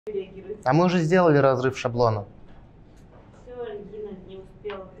реагируете? А мы уже сделали разрыв шаблона. Все, Регина не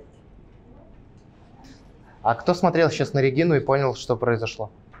успела. А кто смотрел сейчас на Регину и понял, что произошло?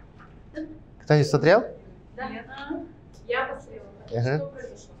 Кто не смотрел? Да. Я посмотрела. Ага. Что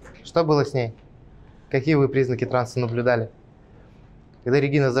произошло? Что было с ней? Какие вы признаки транса наблюдали? Когда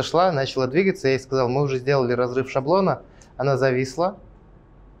Регина зашла, начала двигаться, я ей сказал, мы уже сделали разрыв шаблона, она зависла,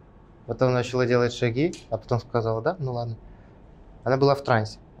 потом начала делать шаги, а потом сказала, да, ну ладно. Она была в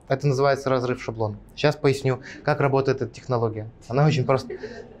трансе. Это называется разрыв шаблона. Сейчас поясню, как работает эта технология. Она очень просто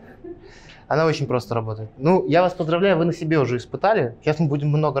работает. Ну, я вас поздравляю, вы на себе уже испытали. Сейчас мы будем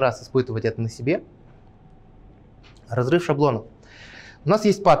много раз испытывать это на себе. Разрыв шаблона. У нас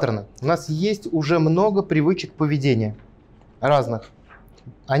есть паттерны, у нас есть уже много привычек поведения разных.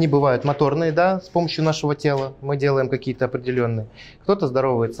 Они бывают моторные, да, с помощью нашего тела. Мы делаем какие-то определенные. Кто-то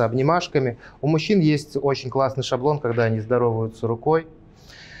здоровается обнимашками. У мужчин есть очень классный шаблон, когда они здороваются рукой.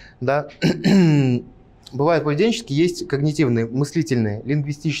 Да. Бывают поведенческие, есть когнитивные, мыслительные,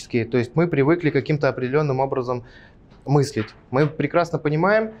 лингвистические. То есть мы привыкли каким-то определенным образом мыслить. Мы прекрасно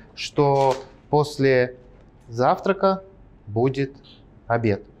понимаем, что после завтрака будет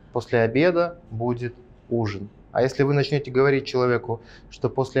обед. После обеда будет ужин. А если вы начнете говорить человеку, что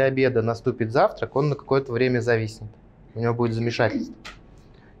после обеда наступит завтрак, он на какое-то время зависнет. У него будет замешательство.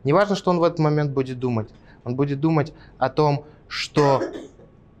 Неважно, что он в этот момент будет думать. Он будет думать о том, что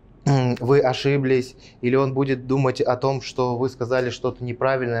вы ошиблись, или он будет думать о том, что вы сказали что-то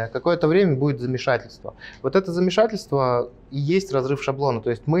неправильное. Какое-то время будет замешательство. Вот это замешательство и есть разрыв шаблона.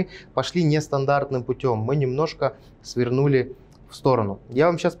 То есть мы пошли нестандартным путем, мы немножко свернули в сторону. Я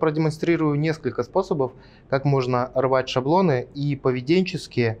вам сейчас продемонстрирую несколько способов, как можно рвать шаблоны и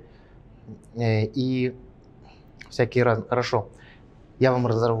поведенческие, и всякие разные. Хорошо, я вам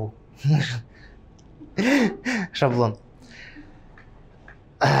разорву шаблон.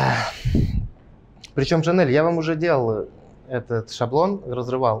 Причем, Жанель, я вам уже делал этот шаблон,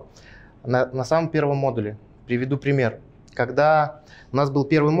 разрывал на самом первом модуле. Приведу пример. Когда у нас был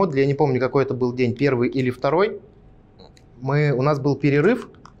первый модуль, я не помню, какой это был день, первый или второй, у нас был перерыв,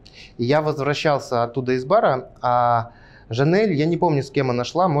 и я возвращался оттуда из бара, а Жанель, я не помню, с кем она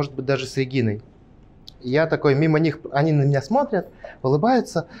шла, может быть, даже с Региной. И я такой мимо них, они на меня смотрят,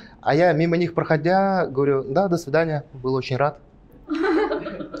 улыбаются, а я мимо них проходя говорю, да, до свидания, был очень рад.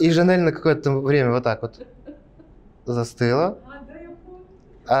 И Жанель на какое-то время вот так вот застыла.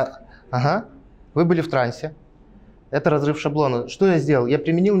 Ага, вы были в трансе. Это разрыв шаблона. Что я сделал? Я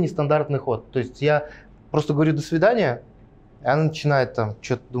применил нестандартный ход. То есть я просто говорю до свидания, и она начинает там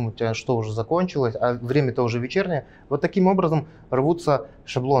что-то думать, а что уже закончилось, а время-то уже вечернее. Вот таким образом рвутся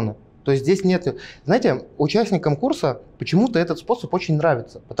шаблоны. То есть здесь нет... Знаете, участникам курса почему-то этот способ очень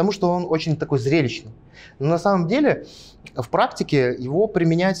нравится, потому что он очень такой зрелищный. Но на самом деле в практике его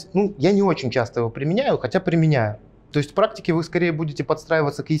применять... Ну, я не очень часто его применяю, хотя применяю. То есть в практике вы скорее будете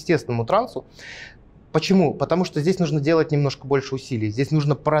подстраиваться к естественному трансу. Почему? Потому что здесь нужно делать немножко больше усилий. Здесь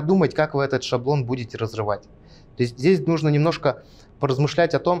нужно продумать, как вы этот шаблон будете разрывать. То есть здесь нужно немножко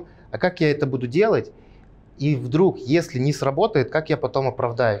поразмышлять о том, а как я это буду делать, и вдруг, если не сработает, как я потом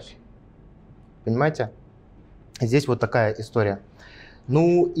оправдаюсь. Понимаете? Здесь вот такая история.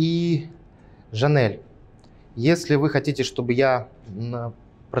 Ну и, Жанель, если вы хотите, чтобы я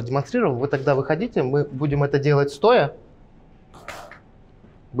продемонстрировал, вы тогда выходите, мы будем это делать стоя.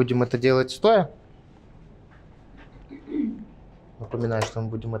 Будем это делать стоя. Напоминаю, что мы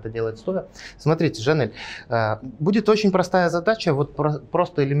будем это делать стоя. Смотрите, Жанель, будет очень простая задача, вот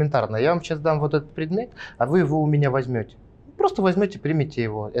просто элементарная. Я вам сейчас дам вот этот предмет, а вы его у меня возьмете. Просто возьмете, примите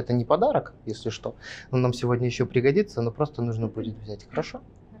его. Это не подарок, если что. Он нам сегодня еще пригодится, но просто нужно будет взять. Хорошо?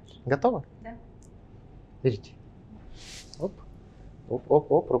 Готовы? Да. Берите. Оп. Оп,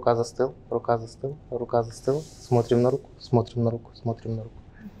 оп, оп. Рука застыла, рука застыла, рука застыла. Смотрим на руку, смотрим на руку, смотрим на руку.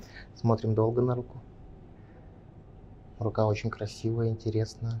 Смотрим долго на руку. Рука очень красивая,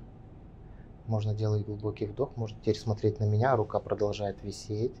 интересная. Можно делать глубокий вдох, можно теперь смотреть на меня, рука продолжает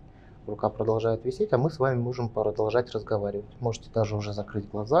висеть. Рука продолжает висеть, а мы с вами можем продолжать разговаривать. Можете даже уже закрыть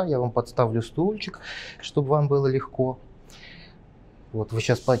глаза, я вам подставлю стульчик, чтобы вам было легко. Вот вы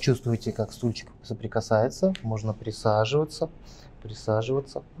сейчас почувствуете, как стульчик соприкасается, можно присаживаться,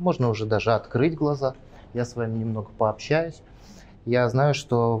 присаживаться. Можно уже даже открыть глаза, я с вами немного пообщаюсь. Я знаю,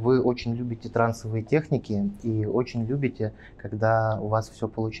 что вы очень любите трансовые техники и очень любите, когда у вас все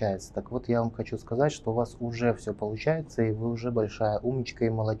получается. Так вот, я вам хочу сказать, что у вас уже все получается, и вы уже большая умничка и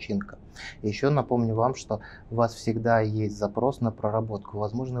молодчинка. Еще напомню вам, что у вас всегда есть запрос на проработку.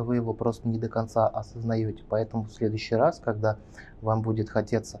 Возможно, вы его просто не до конца осознаете. Поэтому в следующий раз, когда вам будет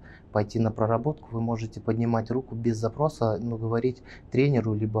хотеться пойти на проработку, вы можете поднимать руку без запроса, но говорить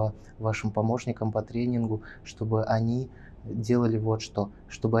тренеру, либо вашим помощникам по тренингу, чтобы они делали вот что,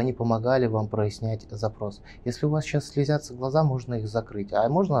 чтобы они помогали вам прояснять запрос. Если у вас сейчас слезятся глаза, можно их закрыть, а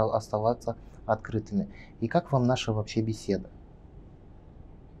можно оставаться открытыми. И как вам наша вообще беседа?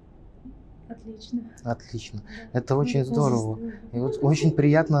 Отлично. Отлично. Да. Это очень здорово. И вот очень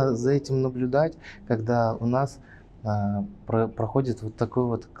приятно за этим наблюдать, когда у нас проходит вот такой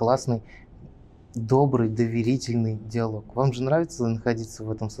вот классный, добрый, доверительный диалог. Вам же нравится находиться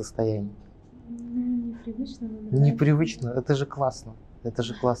в этом состоянии? Непривычно. Непривычно. Это же классно. Это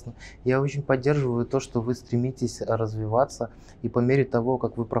же классно. Я очень поддерживаю то, что вы стремитесь развиваться, и по мере того,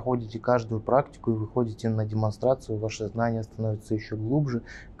 как вы проходите каждую практику и выходите на демонстрацию, ваше знание становится еще глубже,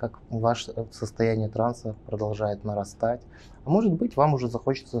 как ваше состояние транса продолжает нарастать. А может быть, вам уже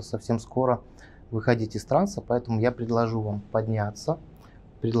захочется совсем скоро выходить из транса, поэтому я предложу вам подняться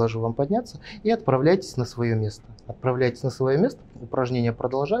и отправляйтесь на свое место. Отправляйтесь на свое место, упражнение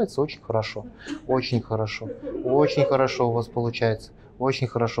продолжается очень хорошо, очень хорошо, очень хорошо у вас получается, очень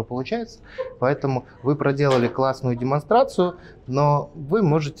хорошо получается. Поэтому вы проделали классную демонстрацию, но вы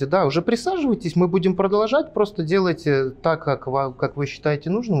можете, да, уже присаживайтесь, мы будем продолжать, просто делайте так, как вы считаете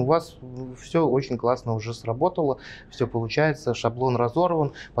нужным. У вас все очень классно уже сработало, все получается, шаблон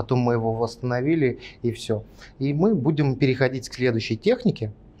разорван, потом мы его восстановили и все. И мы будем переходить к следующей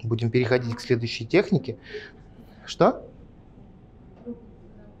технике. Что?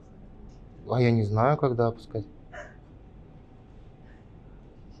 А я не знаю, когда опускать.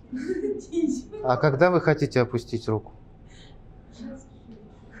 А когда вы хотите опустить руку?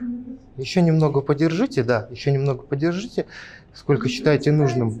 Еще немного подержите, да, еще немного подержите, сколько считаете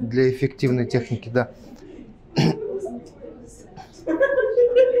нужным для эффективной техники, да.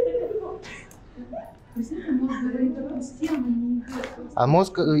 А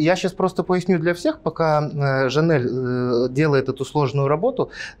мозг, я сейчас просто поясню для всех, пока Жанель делает эту сложную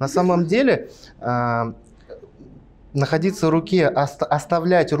работу. На самом деле находиться в руке,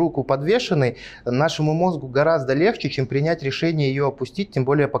 оставлять руку подвешенной нашему мозгу гораздо легче, чем принять решение ее опустить, тем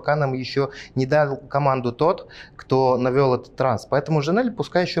более пока нам еще не дал команду тот, кто навел этот транс. Поэтому Жанель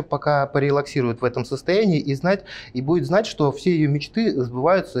пускай еще пока порелаксирует в этом состоянии и будет знать, что все ее мечты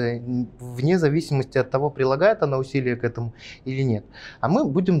сбываются вне зависимости от того, прилагает она усилия к этому или нет. А мы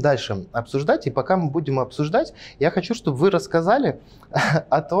будем дальше обсуждать, и пока мы будем обсуждать, я хочу, чтобы вы рассказали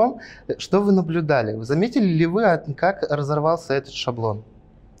о том, что вы наблюдали. Заметили ли вы, как разорвался этот шаблон?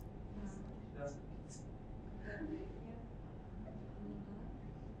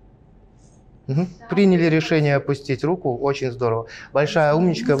 Угу. Приняли решение опустить руку. Очень здорово. Большая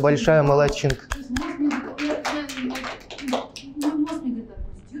умничка, большая молодчинка.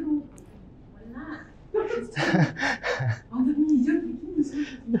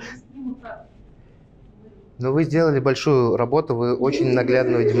 Но вы сделали большую работу, вы очень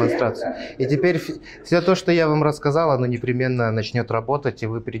наглядную демонстрацию. И теперь все то, что я вам рассказал, оно непременно начнет работать, и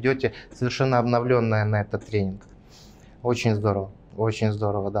вы придете совершенно обновленная на этот тренинг. Очень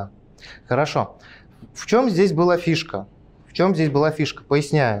здорово, да. Хорошо. В чем здесь была фишка?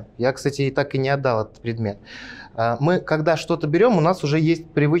 Поясняю. Я, кстати, и так и не отдал этот предмет. Мы, когда что-то берем, у нас уже есть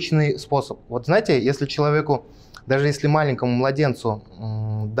привычный способ. Вот знаете, если человеку, даже если маленькому младенцу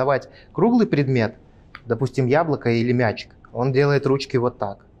давать круглый предмет, допустим, яблоко или мячик, он делает ручки вот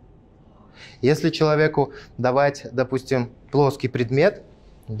так. Если человеку давать, допустим, плоский предмет,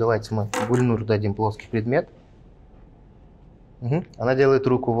 давайте мы Гульнур дадим плоский предмет, она делает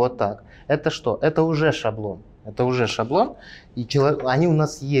руку вот так. Это что? Это уже шаблон. И они у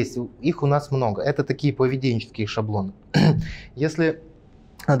нас есть, их у нас много. Это такие поведенческие шаблоны. Если...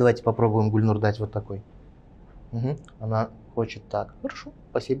 давайте попробуем Гульнур дать вот такой. Она хочет так. Хорошо,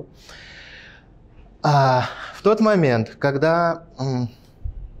 спасибо. В тот момент, когда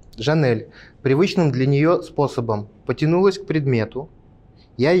Жанель привычным для нее способом потянулась к предмету,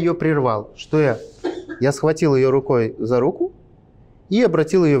 я ее прервал. Что я схватил ее рукой за руку и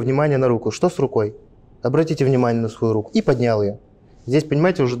обратил ее внимание на руку. Что с рукой? Обратите внимание на свою руку. И поднял ее. Здесь,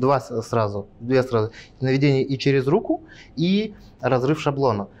 понимаете, уже две сразу. Наведение и через руку, и разрыв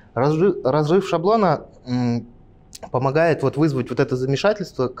шаблона. Разрыв шаблона помогает вот вызвать вот это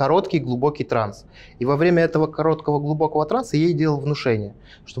замешательство, короткий глубокий транс. И во время этого короткого глубокого транса я ей делал внушение,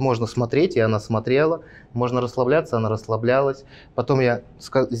 что можно смотреть, и она смотрела, можно расслабляться, она расслаблялась. Потом я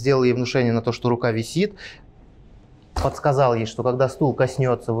сделал ей внушение на то, что рука висит, подсказал ей, что когда стул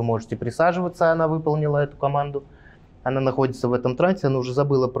коснется, вы можете присаживаться, она выполнила эту команду. Она находится в этом трансе, она уже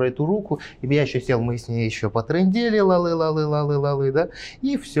забыла про эту руку. И я еще сел, мы с ней еще потрындели, лалы, да,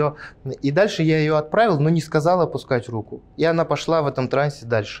 и все. И дальше я ее отправил, но не сказал опускать руку. И она пошла в этом трансе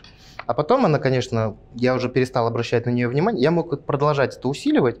дальше. А потом она, конечно, я уже перестал обращать на нее внимание. Я мог продолжать это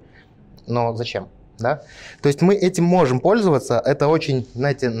усиливать, но зачем? Да? То есть мы этим можем пользоваться. Это очень,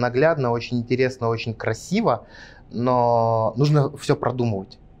 знаете, наглядно, очень интересно, очень красиво, но нужно все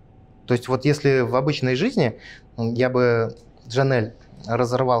продумывать. То есть вот если в обычной жизни я бы Жанель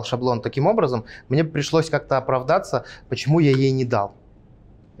разорвал шаблон таким образом, мне бы пришлось как-то оправдаться, почему я ей не дал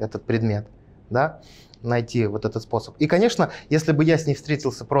этот предмет, да? Найти вот этот способ. И, конечно, если бы я с ней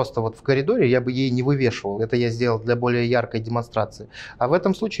встретился просто вот в коридоре, я бы ей не вывешивал. Это я сделал для более яркой демонстрации. А в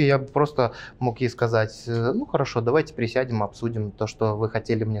этом случае я бы просто мог ей сказать, ну хорошо, давайте присядем, обсудим то, что вы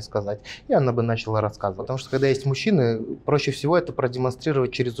хотели мне сказать. И она бы начала рассказывать. Потому что когда есть мужчины, проще всего это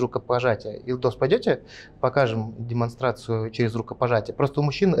продемонстрировать через рукопожатие. Илдос, пойдете? Покажем демонстрацию через рукопожатие. Просто у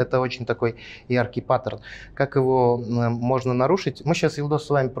мужчин это очень такой яркий паттерн. Как его можно нарушить? Мы сейчас, Илдос, с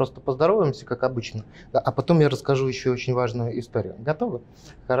вами просто поздороваемся, как обычно. А потом я расскажу еще очень важную историю. Готовы?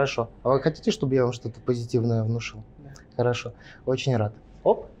 Хорошо. А вы хотите, чтобы я вам что-то позитивное внушил? Да. Хорошо. Очень рад.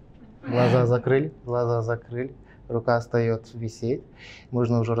 Оп. Глаза закрыли, рука остается висеть.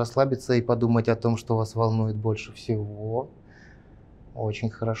 Можно уже расслабиться и подумать о том, что вас волнует больше всего. Очень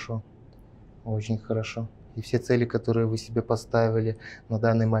хорошо. Очень хорошо. И все цели, которые вы себе поставили на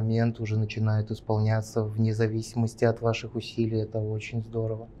данный момент, уже начинают исполняться вне зависимости от ваших усилий. Это очень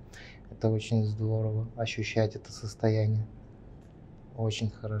здорово. Это очень здорово, ощущать это состояние. Очень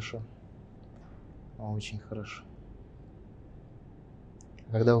хорошо. Очень хорошо.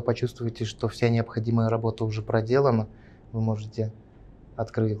 Когда вы почувствуете, что вся необходимая работа уже проделана, вы можете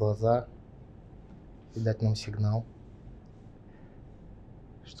открыть глаза и дать нам сигнал,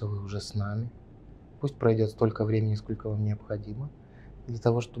 что вы уже с нами. Пусть пройдет столько времени, сколько вам необходимо, для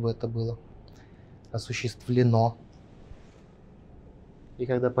того, чтобы это было осуществлено. И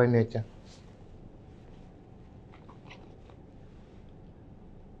когда поймете,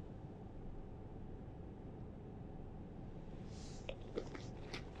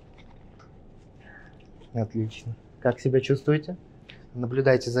 отлично. Как себя чувствуете?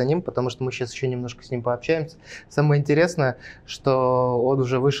 Наблюдайте за ним, потому что мы сейчас еще немножко с ним пообщаемся. Самое интересное, что он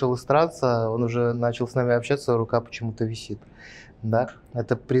уже вышел из транса, он уже начал с нами общаться, рука почему-то висит. Да?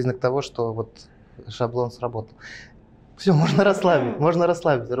 Это признак того, что вот шаблон сработал. Все, можно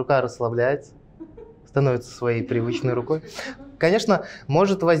расслабить. Рука расслабляется, становится своей привычной рукой. Конечно,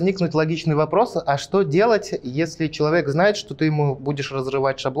 может возникнуть логичный вопрос, а что делать, если человек знает, что ты ему будешь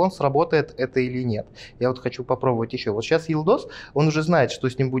разрывать шаблон, сработает это или нет? Я вот хочу попробовать еще. Вот сейчас Илдос, он уже знает, что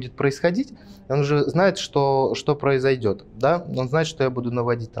с ним будет происходить, он уже знает, что произойдет. Да? Он знает, что я буду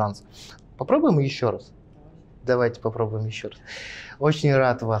наводить транс. Попробуем еще раз? Давайте попробуем еще раз. Очень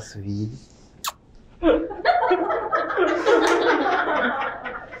рад вас видеть.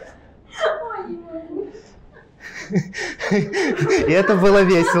 И это было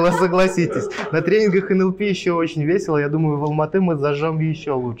весело, согласитесь. На тренингах НЛП еще очень весело. Я думаю, в Алматы мы зажжем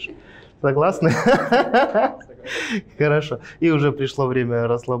еще лучше. Согласны? Хорошо. И уже пришло время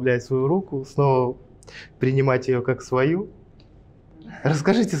расслаблять свою руку, снова принимать ее как свою.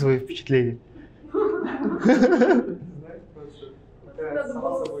 Расскажите свои впечатления.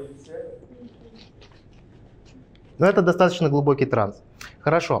 Но это достаточно глубокий транс.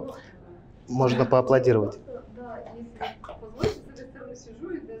 Хорошо. Можно поаплодировать. Да, если позволить, с этой стороны сижу,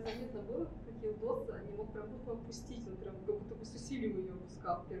 и да, заметно было, как Илдос не мог прям будто опустить, он прям как будто бы с усилием ее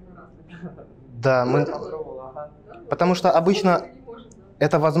опускал первый раз. Да, мы... Потому что обычно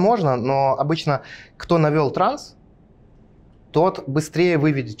это возможно, но обычно кто навел транс, тот быстрее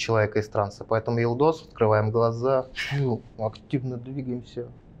выведет человека из транса. Поэтому Илдос, открываем глаза, активно двигаемся.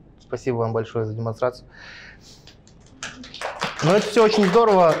 Спасибо вам большое за демонстрацию. Но это все очень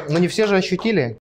здорово, но не все же ощутили.